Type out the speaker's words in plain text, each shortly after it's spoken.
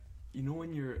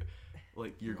when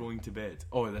you're going to bed.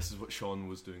 Oh, this is what Sean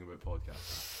was doing about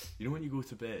podcasts. You know when you go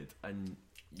to bed and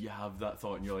you have that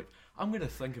thought and you're like, I'm going to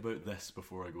think about this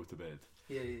before I go to bed.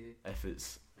 Yeah. If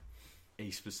it's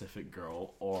a specific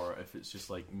girl or if it's just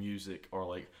like music or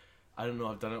like, I don't know,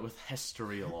 I've done it with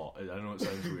history a lot. I know it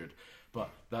sounds weird, but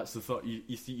that's the thought.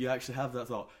 You actually have that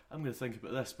thought, I'm going to think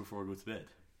about this before I go to bed.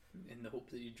 In the hope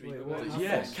that you dream Wait, about it.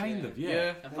 Yeah, kind of,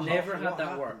 yeah. I've never had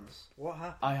that work. What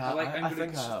happened? I'm going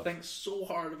think I to have. think so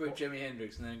hard about Jimi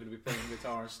Hendrix and then I'm going to be playing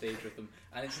guitar on stage with him.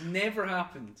 And it's never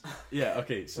happened. Yeah,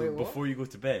 okay, so Wait, what? before you go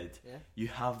to bed, Yeah. you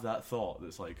have that thought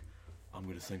that's like, I'm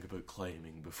going to think about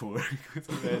climbing before I go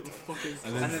to bed.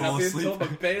 and then fall I'll be on asleep. top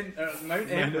of Mount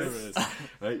Everest.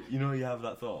 Right, you know you have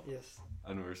that thought. Yes.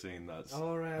 And we're saying that's...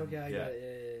 Oh, right, okay, I Yeah. get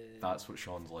it. Yeah. That's what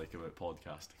Sean's like about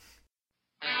podcasting.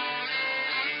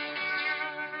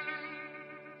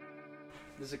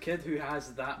 There's a kid who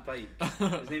has that bike.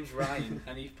 His name's Ryan,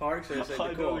 and he parks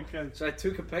outside the co-op. So I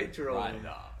took a picture of him.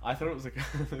 I thought it was like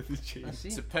the chain.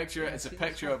 It's a picture. It's a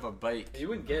picture of a bike You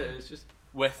wouldn't get it. It's just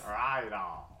with. Right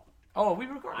on. Oh, we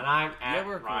recording. And I'm Yeah,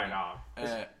 we're right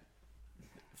recording. on.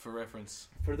 For reference,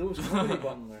 for those comedy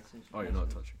button lessons. Oh, you're not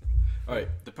touching. alright,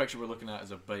 the picture we're looking at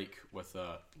is a bike with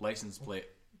a license plate.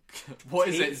 What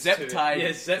is it? Taped Zip to it. tied.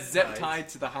 Yeah, zip tied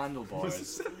to the handlebars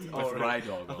with Oh, right. Ride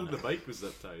Dog I on thought it. the bike was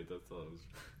zip tied. I thought it was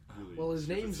really... Well, his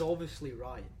stupid. name's obviously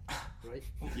Ryan, right?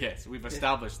 Yes, we've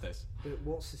established this. But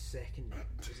what's his second name?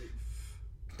 Is it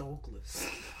Douglas?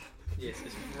 Yes,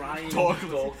 it's Ryan Douglas.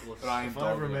 Douglas. Ryan If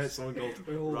I ever Douglas. met someone called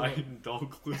Well, Ryan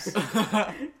Douglas,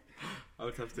 I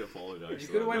would have to apologise. You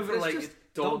could have went for It's like just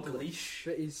dog Douglas. leash.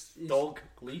 But he's Dog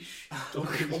leash.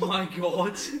 Oh my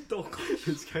god.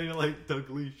 It's kind of like Doug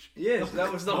Leash. Yes,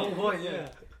 that was the whole point. Yeah.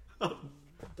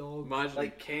 Dog. Imagine,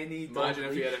 Like Kenny. Dog imagine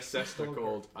if you had a leash. sister Dog.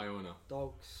 called Iona.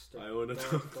 Dogs. I own a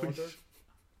Dog. dog Dogger. leash.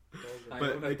 I But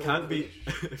own a it dog can't be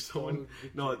leash. if someone. Dog.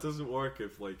 No, it doesn't work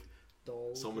if like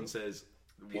Dog. someone says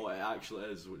what it actually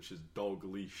is, which is dog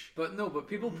leash. But no, but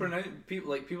people pronounce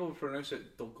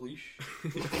it dog leash.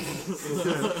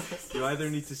 You either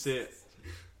need to say it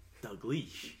dog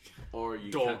leash, or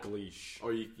you Dog can't- leash.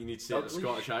 or you need to say it in a Dog leash?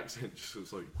 Scottish accent, just so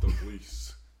it's like dog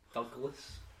leash.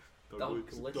 Douglas. Dog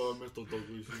Douglas. Mr. Douglas.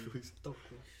 leash. Dog.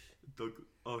 Dog.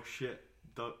 Oh shit.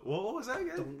 Dog. What was that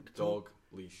again? Dunk. Dog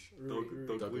leash. Dog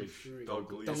leash.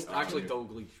 Dog leash. Dunk. Actually,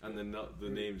 dog leash. And then the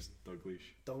name's dog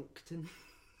leash. Dunkton.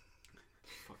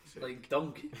 Fuck's sake. Like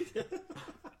dunk.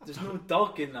 There's no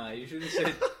dog in that. You should have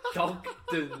said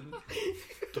Dogton.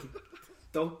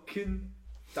 Duncan.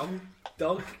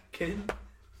 Duncan.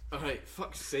 Alright,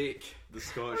 fuck's sake. The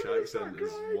Scottish accent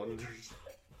is wonders.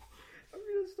 I'm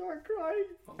gonna start crying.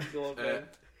 Oh god, Uh, man.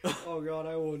 Oh god,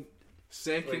 I won't. Wait,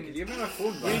 Second. can you give me my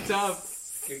phone We back? have.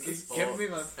 Give me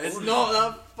my phone. It's not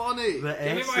that funny. The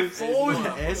Give me S my is- phone! The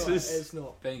S No, is. it's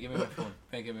not. Ben, give me my phone.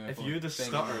 Ben, give me my If phone. you had a Ben, give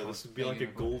me my stutter, phone. this would be Ben, like a give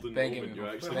me my phone. golden Ben, give moment. me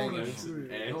my You phone. actually Ben, give me my pronounce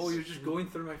phone. it S. No, you're just going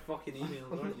through my fucking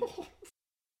emails, aren't you?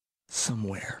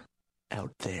 Somewhere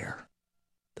out there,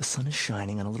 the sun is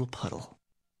shining on a little puddle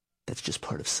that's just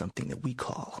part of something that we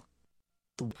call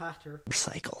Patter.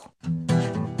 cycle.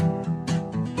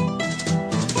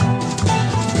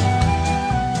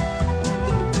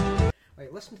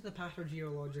 Right, listen to the Patter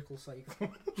geological cycle.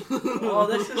 Oh,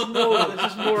 this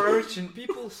is more urgent.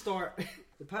 People start.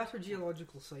 The Patter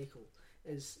geological cycle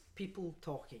is people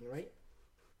talking, right?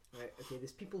 Right. Okay.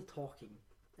 There's people talking,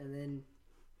 and then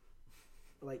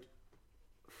like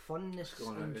funness Go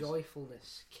on, and Iris.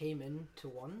 joyfulness came into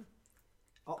one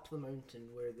up the mountain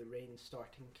where the rain's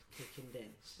starting to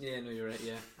condense, Yeah, no, you're right.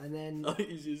 Yeah. and then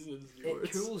He's using his it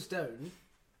words. cools down,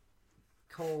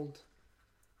 called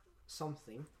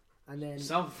something, and then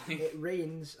Something. it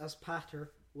rains as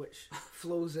patter, which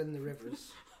flows in the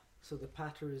rivers. So the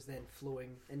patter is then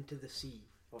flowing into the sea.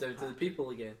 of Down to the patter. people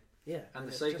again, Yeah, and the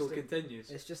it's cycle just a-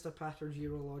 continues. It's just a patter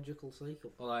geological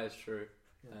cycle. Well, that is true.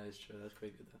 Yeah. That is true. That's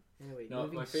quite good. That. Anyway, No,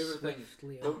 moving my favourite thing-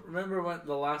 swiftly on. But remember when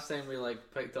the last time we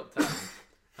like picked up Tam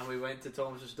and we went to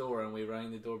Thomas's door and we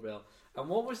rang the doorbell? And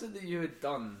what was it that you had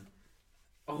done?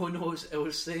 Oh no, it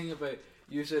was saying about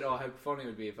you said, "Oh, how funny it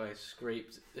would be if I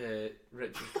scraped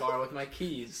Richard's car with my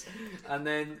keys." And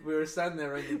then we were standing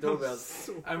there ringing the doorbell,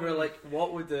 and we were like,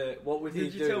 "What would he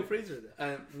Did do?" you tell Fraser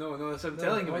that? No, so I'm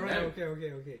telling him it Alright, now.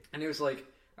 Okay. And he was like,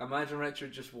 imagine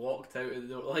Richard just walked out of the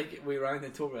door. Like, we rang the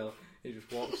doorbell. He just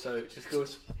walks out, just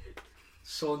goes,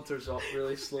 saunters up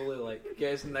really slowly, like,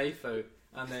 get his knife out,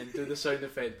 and then do the sound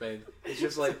effect, Ben. He's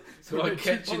just like, got a Richard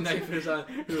kitchen walks knife in his hand.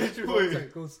 He goes, Richard walks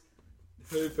out, goes,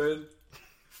 hey, Ben.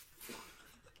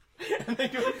 and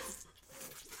then goes,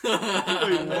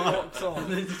 Wait, what? walks on.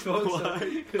 And then just walks out,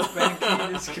 because Ben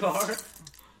keyed his car.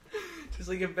 It's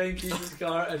like if Ben keeps his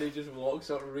car and he just walks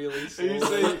up really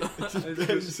slowly. Does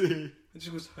Ben say? And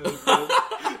just goes,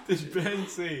 how Does Ben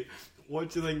say? What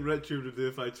do you think Richard would do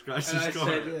if I'd scratched And I his car?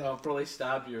 said, I'll probably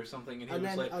stab you or something. And he And was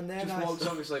then- like, and then just I walks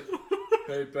up, he's like,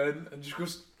 hey Ben, and just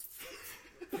goes,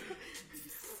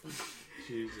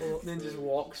 Jesus. and then just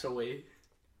walks away.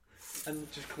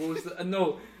 And just closed the, and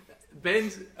no,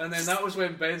 Ben's, and then that was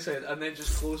when Ben said, and then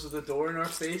just closes the door in our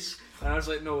face. And I was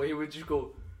like, no, he would just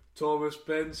go, Thomas,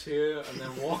 Ben's here, and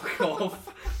then walk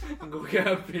off and go get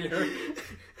a beer.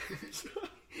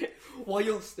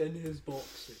 Whilst in his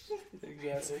boxes.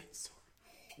 Exactly.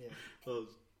 Yeah. That was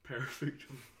perfect.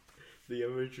 The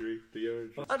imagery.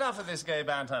 Enough of this gay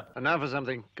banter. And now for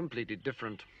something completely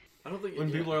different. I don't think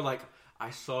When people are like,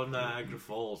 I saw Niagara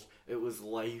Falls, it was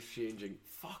life changing.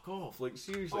 Fuck off! Like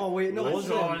seriously. Oh wait, no. Was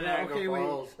it's it? not. Okay,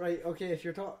 wait. Right. Okay, if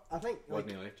you're talking, I think like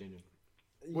Wasn't life changing?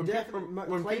 When definitely people-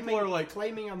 when climbing, people are like-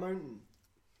 climbing a mountain,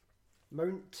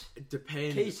 Mount It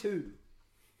depends. K2,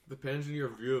 Depends on your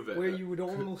view of it. where you would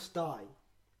almost die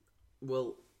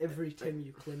Well, every time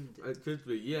you climbed it. it could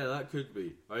be. Yeah, that could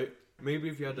be. Right? Maybe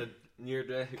if you had a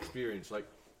near-death experience, like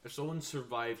if someone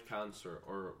survived cancer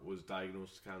or was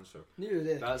diagnosed with cancer, Near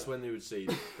death. that's when they would say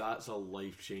that's a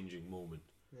life-changing moment.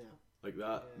 Yeah. Like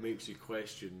that Yeah. makes you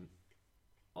question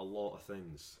a lot of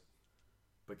things.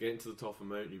 But getting to the top of a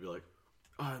mountain, you'd be like,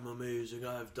 I'm amazing,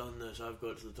 I've done this, I've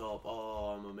got to the top,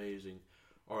 oh, I'm amazing.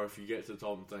 Or if you get to the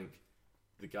top and think,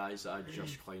 the guys that I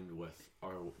just climbed with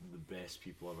are the best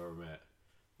people I've ever met.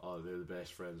 Oh, they're the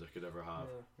best friends I could ever have.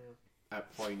 Yeah.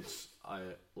 At points, I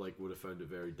like would have found it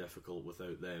very difficult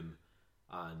without them.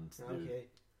 And they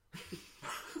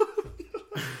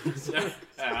Okay.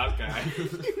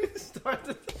 Okay.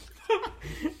 Started.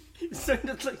 It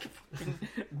sounded like a fucking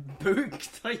book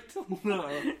title. No,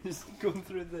 just going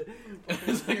through the.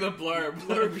 It's like the blurb.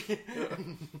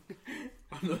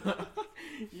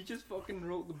 You just fucking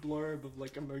wrote the blurb of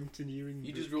like a mountaineering.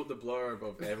 You book. just wrote the blurb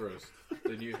of Everest,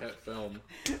 the new hit film.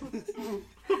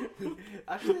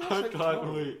 Actually, that's I out can't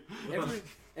tomorrow. wait.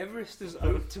 Everest is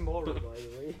out tomorrow, by the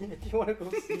way. If you want to go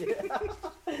see it.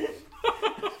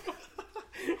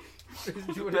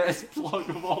 Best plug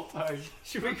of all time.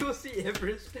 Should we go see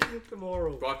Everest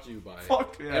tomorrow? Brought to you by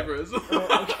Fuck yeah. Everest.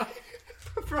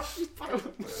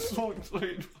 I'm so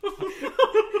excited.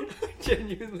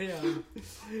 Genuinely am.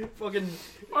 Fucking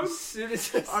as soon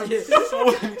as I I'm see it, so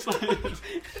excited.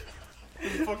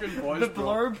 Fucking voice. the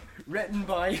blurb written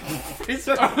by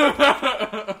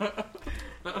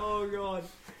Oh god.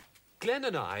 Glenn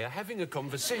and I are having a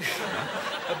conversation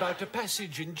about a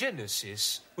passage in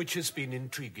Genesis which has been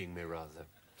intriguing me rather.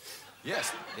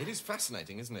 Yes, it is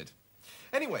fascinating, isn't it?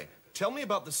 Anyway, tell me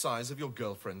about the size of your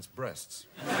girlfriend's breasts.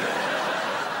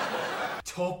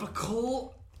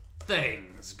 Topical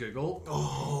things, Google.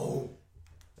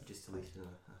 I've just deleted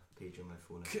a page on my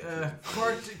phone.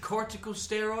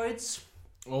 Corticosteroids.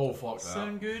 Oh, fuck that.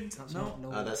 Sound good?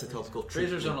 No. That's a topical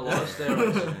Fraser's on treatment. a lot of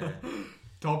steroids.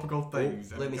 Topical Oh,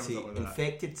 things. let me see.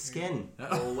 Infected skin.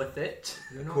 Go with it.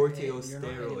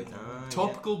 Corticosteroid.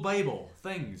 Topical Bible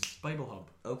things. Bible Hub.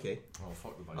 Okay. Oh,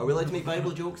 fuck the Bible. Are we allowed to make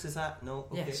Bible jokes? Is that no?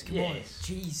 Okay. Yes, come on.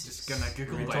 Jesus. Just gonna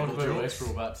Google We talked Bible about jokes.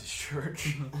 Westboro Baptist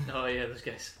Church. Oh yeah, those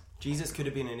guys. Jesus could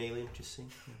have been an alien. Just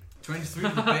saying. 23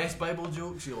 of the best Bible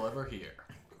jokes you'll ever hear.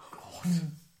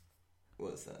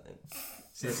 What's that then?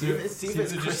 See, See if it's they're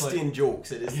just Christian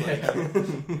jokes. It is like.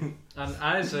 And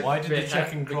Isaac Why did the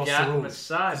chicken cross the road? was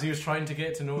sad. Because he was trying to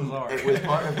get to Noah's Ark. It was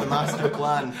part of the master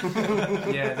plan.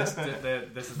 Yeah, this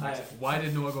is. Why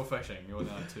did Noah go fishing? He only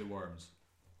had 2 worms.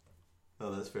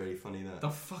 Oh, that's very funny. That.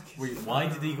 The fuck is Wait, why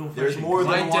did he go fishing? There's more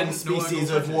Why than one didn't Noah go species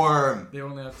of fishing? worm. They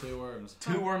only have 2 worms.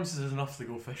 2 worms is enough to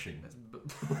go fishing.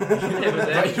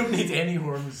 Yeah, You don't need any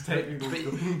worms technically.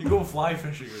 You go fly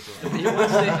fishing or something. he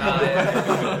wants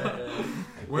to,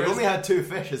 We only had 2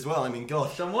 fish as well. I mean,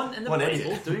 gosh. someone in the One Bible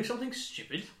idiot. doing something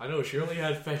stupid. I know, surely he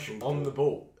had fish on the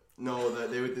boat. No, that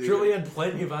they would. Surely he had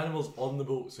plenty of animals on the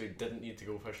boat, so he didn't need to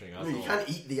go fishing. No, you can't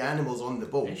eat the animals on the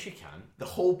boat. Yes, you can. The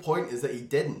whole point is that he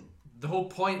didn't. The whole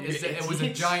point is that it was a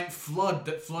giant flood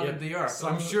that flooded the earth. Some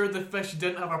I'm of sure the fish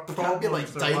didn't have a You problem. can't be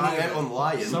like dining surviving. out on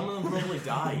lion Some of them probably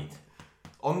died.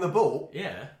 on the boat.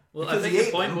 Yeah. Well, Because I he think the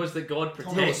ate point them. was that God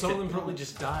protected. No, some of them probably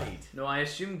just died. No, I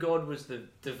assume God was the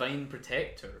divine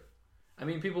protector. I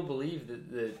mean, people believe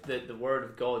that the word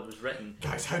of God was written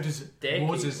Guys, how does decades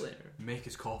Moses later. make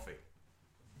his coffee?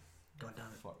 God damn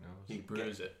it. Fuck no. He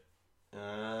brews it.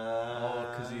 Oh,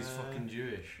 because he's fucking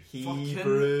Jewish. He Fucking-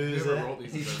 brews whoever it. wrote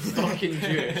these He's things. fucking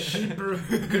Jewish.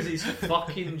 Because he's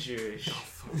fucking Jewish.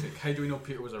 Fuck's sake, how do we know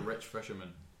Peter was a rich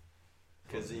fisherman?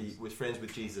 because he was friends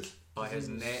with Jesus. By his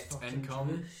net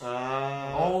income.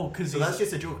 Because so that's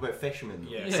just a joke about fishermen.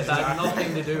 Yeah, That had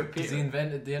nothing to do with because he Peter.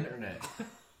 invented the internet.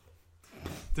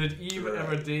 Did Eve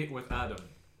ever date with Adam?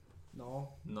 No.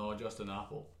 No, just an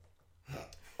apple.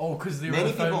 Oh, because they were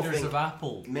Many the people founders think- of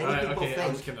Apple. Many Right, people okay,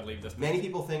 I'm just think. gonna leave this. Many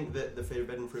people think that the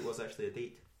forbidden fruit was actually a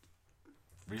date.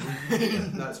 Really?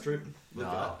 That's true. Look it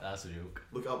No, up. that's a joke.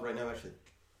 Look it up right now, actually.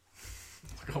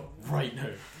 Look up right now.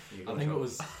 I think it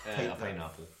was a Type that.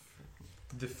 pineapple.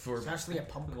 The It's actually a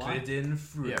pumpkin. forbidden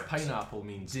fruit. Yeah, pineapple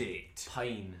means Date.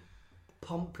 pine.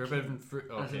 Pumpkin. Forbidden fruit.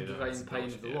 As Okay, in divine that's pine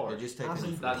of the yeah. Lord. You just type As in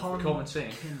in fruit. That's pumpkin. common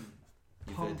saying.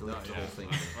 You've got to delete the whole thing.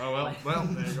 Oh well,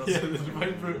 there you go. Yeah, the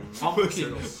divine fruit.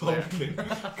 Pumpkin. Pumpkin.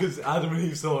 Because Adam and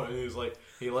Eve saw it and he was like,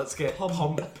 hey, let's get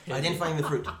pumpkin. Identifying the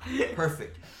fruit.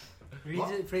 Perfect. Read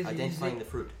it, Fraser. Identifying the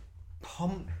fruit.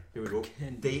 Pump. Here we go.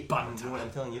 Date. Banter. You know what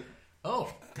I'm telling you?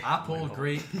 Oh, apple,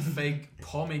 grape, fig,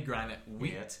 pomegranate,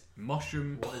 wheat,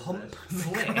 mushroom, Pump.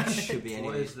 flesh. Could be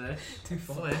What anything. is this?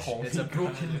 Flesh. It's a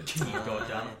broken key.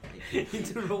 Goddamn. Need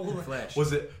to roll it. Flesh.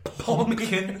 Was it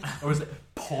pumpkin or was it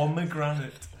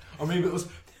pomegranate? Or maybe it was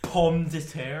pomme de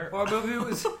terre? Or maybe it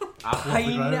was Apple of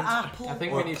the ground? pineapple. I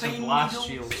think or we need some pine blast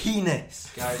needle. shields.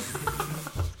 Penis. Guys,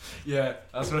 Yeah,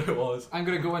 that's what it was. I'm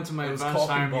going to go into my It was advanced cock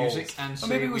and iron balls. music and Or say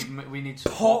maybe it was we need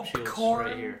some pop shields popcorn.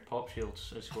 right here. Pop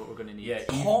shields is what we're going to need. Yeah,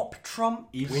 Pop Trump.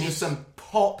 We need some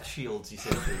pop shields, you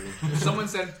said. Someone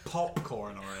said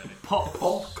popcorn already.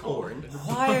 Popcorn.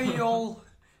 Why are you all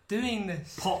doing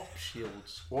this? Pop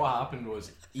shields. What happened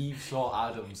was Eve saw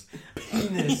Adam's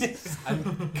penis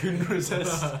and couldn't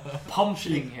resist.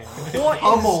 Pumping him. What is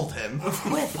Pummeled him.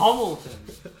 with? Pummeled him.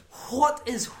 What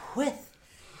is with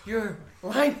your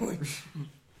language?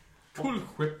 Cool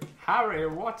whip. Harry,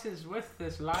 what is with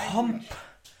this Pump.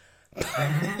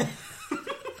 language?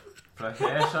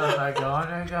 Professor, I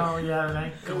gotta go, yeah,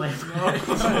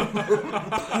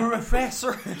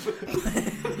 Professor.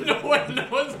 No one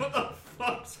knows what the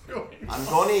fuck's going on. I'm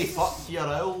gonna fuck your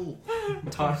owl.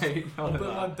 Alright, none of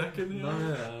Put my that. dick in the None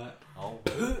of that.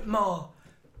 Put my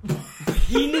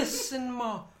penis in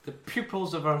my The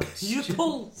pupils of our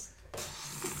pupils.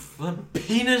 The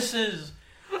penises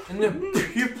and the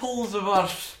pupils of our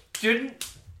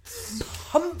students.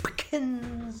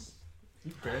 Pumpkins.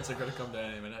 Your parents are gonna come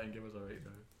down any minute and give us a right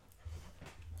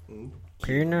now.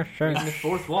 Breaking the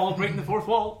fourth wall, breaking the fourth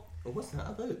wall. Oh, what's that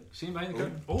about? Seen behind the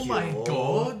curtain. Oh my God.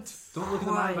 god! Don't look at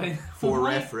the Why? man behind. For Oh my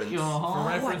reference. God. For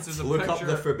reference is a Look picture. up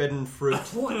the forbidden fruit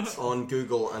What? on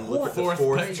Google and look at the Fourth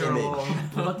fourth picture image. on-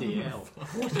 Bloody hell.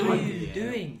 What are you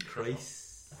doing?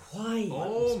 Christ. Why?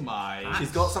 Oh my!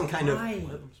 She's got some kind of Why?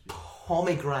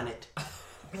 pomegranate.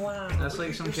 Wow. That's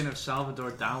like some kind of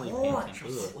Salvador Dali What?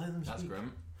 painting. That's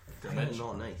grim. That's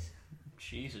not nice.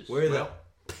 Jesus. Where are the Well.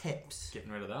 pips?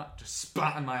 Getting rid of that. Just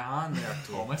spat in my hand there,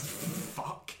 Thomas.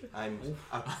 Fuck. I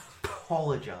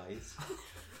apologise.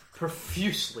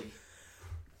 Profusely.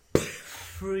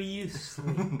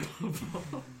 Profusely.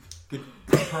 Good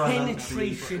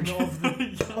Penetration of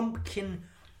the pumpkin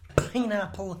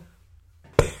pineapple.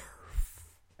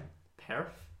 Perf?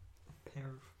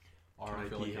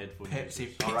 R.I.P. headphone Pepsi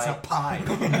users. pizza pie.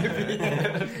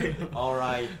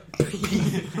 Alright.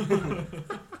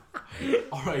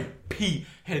 R.I.P.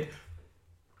 head.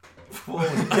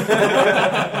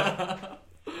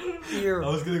 Ear I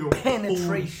was gonna go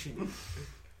penetration.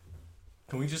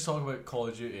 Can we just talk about Call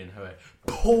of Duty and how I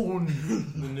pwn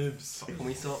the noobs? Can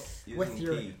we stop using With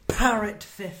your P? Parrot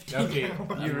 50. Okay,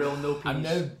 You real no peace. I'm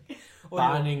now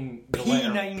banning the letter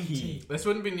P90. P. This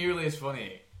wouldn't be nearly as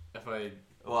funny if I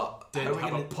What? did How are we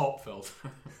have gonna a pop filter.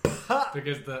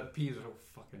 Because the P's are so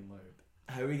fucking loud.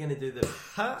 How are we gonna do the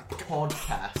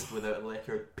podcast without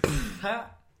letter P? Ha.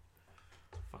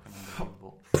 Fucking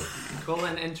unbelievable. Call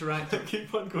in interactive. I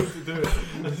keep on going to do it,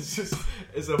 and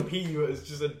it's a P, but it's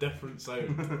just a different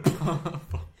sound.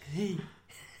 Hey.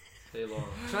 Hey, Laura.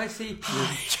 Try say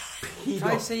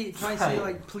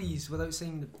like please without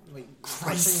saying the like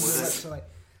saying the lips, so like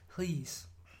please.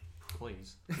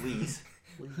 Please. Please.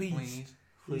 Please.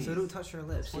 Please. So don't touch your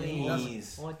lips.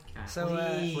 Please. Podcast. So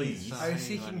Please. I was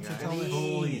speaking to Thomas.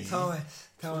 Please. Thomas.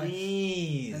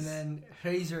 Please. And then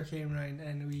Fraser came round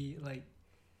and we like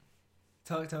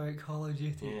talked about Call of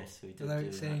Duty Yes, we did do without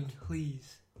that. saying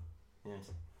please. Yes.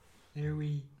 There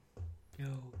we go.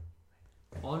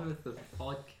 On with the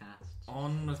podcast.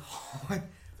 On with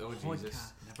oh Jesus.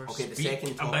 Podcast. Never Okay, the speak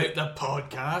second about topic. the The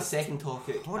podcast. second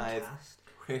topic I've Podcast.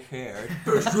 prepared.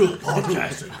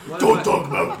 Don't talk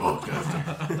about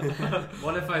podcast.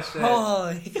 What if I said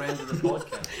Holy. friends of the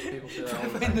podcast? People say that I all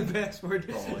the find time. the best word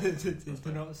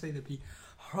to not say the P.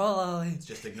 It's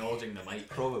just acknowledging the mic.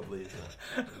 Probably.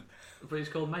 But he's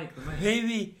called Mike. The Mike.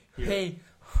 Baby, hey,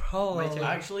 It's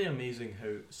actually amazing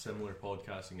how similar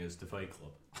podcasting is to Fight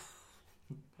Club.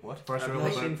 What? First I've rule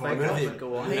never about seen Fight podcasting: Club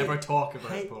go on. never talk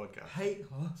about Hey, podcast. hey,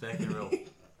 Second rule.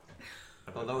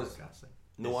 Oh, that was podcasting.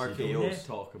 no Is you don't RKOs.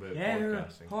 talk about Yeah,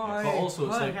 podcasting. hi, But also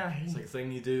it's like hi. it's like a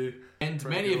thing you do, And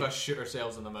many of us shoot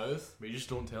ourselves in the mouth. but you just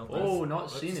don't tell. Oh, people.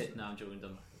 not seen it. No, I'm joking.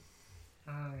 Them.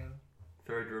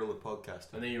 Third rule of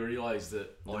podcasting. And then you realise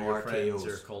that all No your friends RKOs.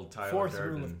 are called Tyler Fourth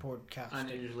rule Durden. of podcasting. And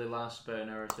it usually lasts about an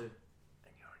hour or two.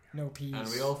 No peas. And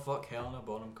we all fuck Helena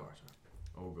Bonham Carter.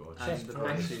 Oh god, And she's the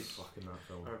crazy. Pixies. Fucking that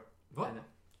film. Or- What? And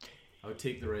I would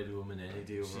take the Red Woman any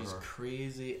day over She's her.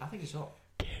 crazy. I think she's hot.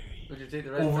 Would you take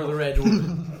the red Over pill? the Red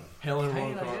Woman. Helen Bonham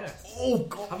Kinda, Carter. yeah. Oh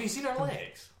god. Have you seen her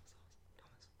legs?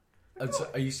 And so,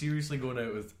 are you seriously going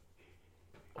out with?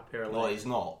 A pair of No, legs. he's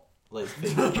not. Let's be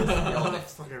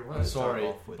honest. I'm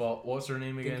sorry, but what's her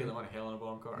name Think again? of the one Helena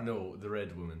Bonham Carter. No, the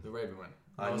Red Woman. The red woman.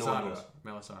 I know Melisandre. that.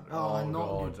 Melisandre. Oh, not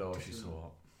god, good. oh she's so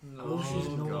hot. Oh, she's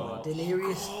Oh, not. God.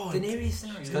 Daenerys. God.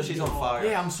 Daenerys. It's because she's on fire.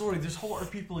 Yeah, I'm sorry. There's hotter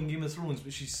people in Game of Thrones,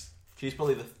 but she's She's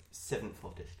probably the 7th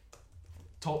hottest.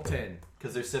 top 10.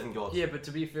 Because there's 7 gods. Yeah, but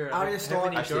to be fair, Arya how Stark-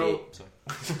 many Actually, girls?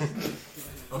 sorry.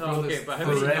 No, okay, but how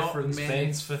For many reference, many-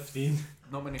 Ben's 15.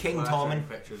 Not many King flashing Tommen.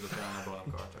 pictures of Helena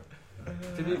Bonham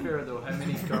Carter. To be fair though, how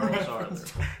many girls are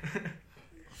there?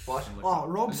 What? Oh,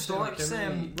 Rob I'm saying, like, Stark's. how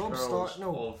many Rob girls Stark.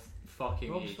 No. of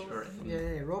fucking Rob age Stark? or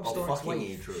Yeah, Rob Of Stark's fucking wife.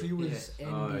 age, really. She was in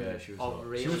Oh the. yeah, she was Of hot.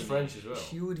 really She was French as well.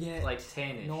 She would get like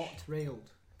 10ish. not railed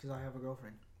because I have a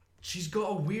girlfriend. She's got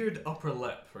a weird upper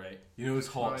lip, right? You know, it's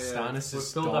hot. Oh, yeah. Stannis'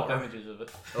 We've built up daughter. images of it.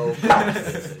 Oh,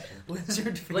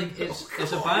 Lizard Like face.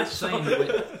 it's a bad sign.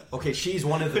 When, okay, she's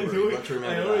one of them. Let's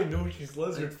remember that. know she's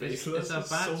lizard face, it's a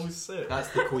bad- sick. That's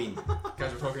the queen.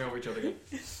 Guys, we're talking over each other again.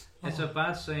 it's a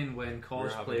bad sign when We're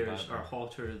having a cosplayers bad are one.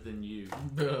 hotter than you.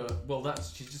 Well,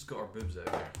 that's she's just got her boobs out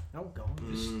there. Oh god.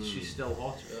 She's still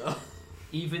hotter.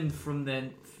 Even from the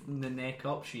neck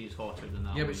up, she's hotter than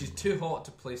that. Yeah, but woman. she's too hot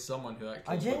to play someone who I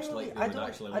actually looks genuinely, like they I would don't,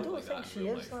 actually I look don't like think that she in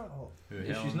real is life. that hot.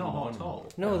 Yeah, she's not hot at all.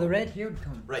 No, the red-haired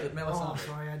cunt. Right, Oh, Melisandre.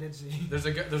 sorry, I did see. There's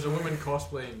a woman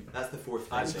cosplaying that's the 4th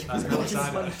as thing.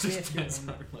 Melisandre. Just gets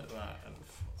something like that, and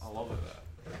I love it.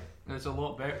 That. It's a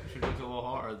lot better. She looks a lot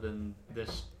hotter than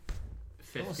this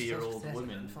 50-year-old Oh,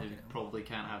 woman who fucking hell. probably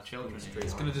can't have children. Straight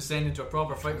It's on. going to descend into a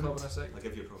proper fight club in a sec. I'll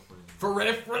give you a proper one. For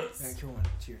reference. Right, come on,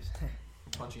 cheers.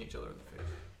 Punching each other in the face.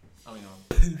 I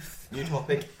mean, New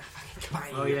topic.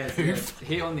 Oh yeah,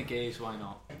 hate on the gays. Why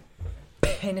not?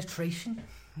 Penetration.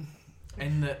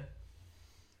 in the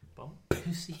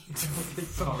Pussy.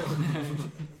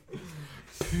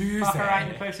 Fuck her right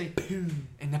in the pussy.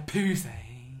 in the pussy.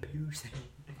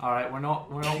 All right, we're not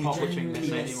publishing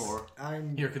this anymore.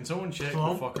 I'm. Here, can someone check the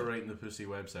fucker right in the pussy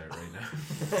website right now?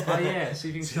 Oh yeah, so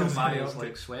you can still buy us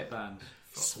like sweatbands.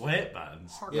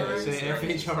 Sweatbands. Yeah, Say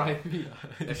FHRIP.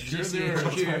 If Sure you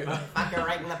they are. Fucker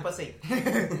right in the pussy.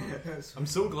 I'm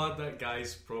so glad that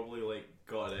guy's probably like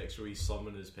got an extra wee sum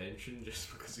in his pension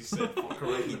just because he said fucker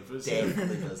right in the pussy.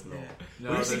 Definitely does not.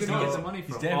 No, Where's he there's gonna not get the money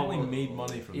He's from. definitely Oh, made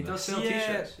money from He this. does sell Yeah,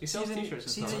 t-shirts. He sells season- t-shirts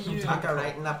and season stuff. you- Fucker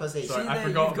right in the pussy. Sorry, See I that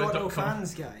forgot you've got about no .com.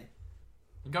 fans, guy.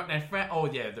 You got no friend? Oh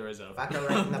yeah, there is a. Fucker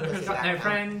right in the pussy. You've got no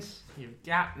friends. You've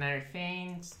got no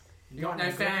friends. You got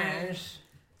no fans.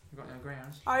 You got no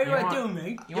grounds. How do I do,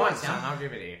 mate? You want some? I'll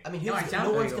give it to you. I mean, You want some?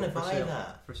 no one's There you going to go, for buy sale.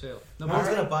 that. For sale. No one's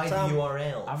going to buy the Sam.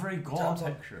 URL. I've already got Tom's a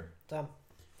on. picture. Damn.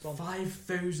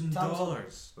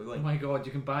 $5,000. We're Oh going. my god,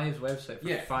 you can buy his website for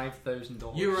Yeah. $5,000.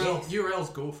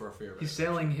 URLs go for a fair bit. He's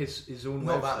selling his own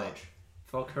Not that website. much.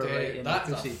 Fuck her Okay, right in that's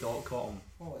a- pussy.com.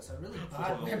 Oh, it's a really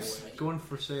bad website. Going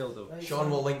for sale though. Right, Sean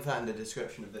will link that in the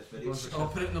description of this video. I'll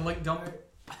put it in the link dump.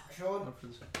 Sean, Going for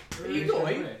the sale. Where you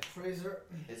going? Fraser.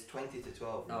 It's 20 to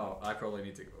 12. Oh, I probably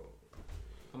need to go.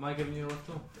 Am I giving you a lift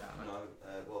home? No,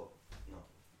 well, no.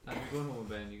 I'm going home,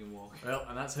 Ben. You can walk. Well,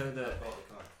 and that's how the I bought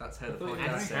the car. that's how the thought you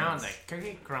podcast had ends.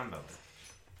 Cookie crumbled.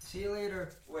 See you later.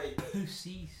 Wait.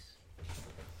 Pussies.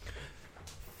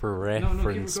 For no, keep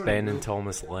reference, recording. Ben We'll- and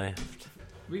Thomas left.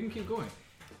 We can keep going.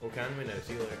 Oh, can we now?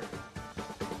 See you later.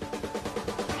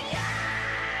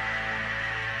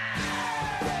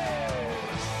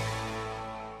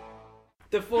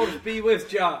 The force be with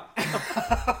Jack.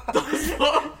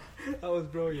 That was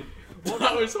brilliant.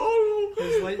 That was horrible.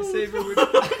 His lightsaber would.